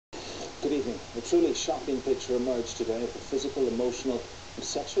Good evening. A truly shocking picture emerged today of the physical, emotional and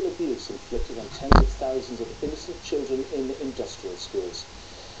sexual abuse inflicted on tens of thousands of innocent children in industrial schools.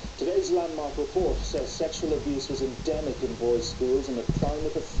 Today's landmark report says sexual abuse was endemic in boys' schools and a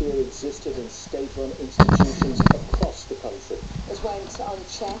climate of fear existed in state-run institutions across the country. It went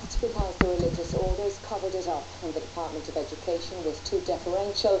unchecked because the religious orders covered it up, and the Department of Education was too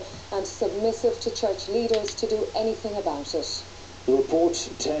deferential and submissive to church leaders to do anything about it. The report,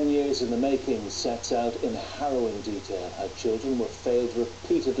 10 years in the making, sets out in harrowing detail how children were failed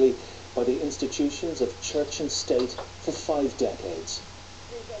repeatedly by the institutions of church and state for 5 decades.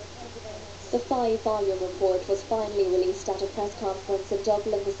 The 5-volume report was finally released at a press conference in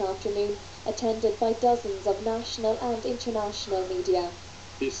Dublin this afternoon, attended by dozens of national and international media.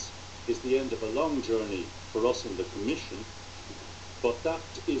 This is the end of a long journey for us in the Commission, but that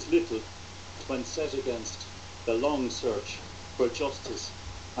is little when set against the long search for justice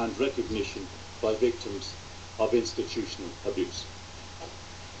and recognition by victims of institutional abuse.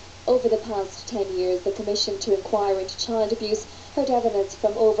 Over the past 10 years, the Commission to Inquire into Child Abuse heard evidence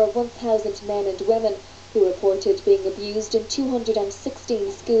from over 1,000 men and women who reported being abused in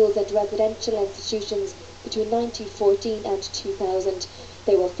 216 schools and residential institutions between 1914 and 2000.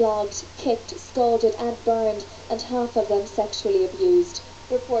 They were flogged, kicked, scalded and burned, and half of them sexually abused.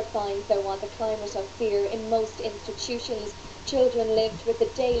 The report finds there was a climate of fear in most institutions. Children lived with the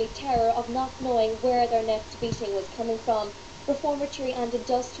daily terror of not knowing where their next beating was coming from. Reformatory and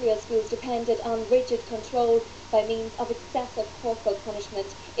industrial schools depended on rigid control by means of excessive corporal punishment.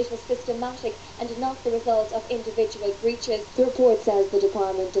 It was systematic and not the result of individual breaches. The report says the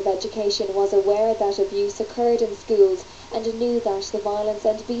Department of Education was aware that abuse occurred in schools and knew that the violence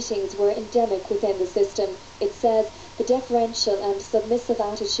and beatings were endemic within the system. It says the deferential and submissive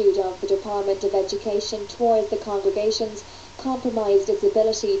attitude of the Department of Education towards the congregations compromised its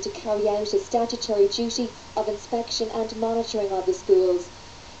ability to carry out its statutory duty of inspection and monitoring of the schools.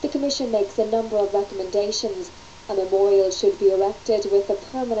 The Commission makes a number of recommendations. A memorial should be erected with a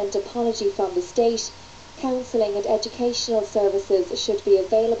permanent apology from the state. Counselling and educational services should be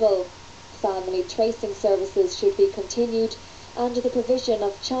available. Family tracing services should be continued, and the provision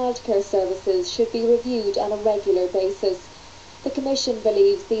of childcare services should be reviewed on a regular basis. The Commission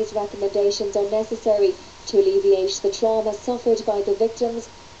believes these recommendations are necessary to alleviate the trauma suffered by the victims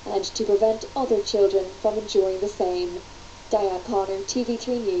and to prevent other children from enduring the same. Diane Connor, TV3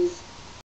 News.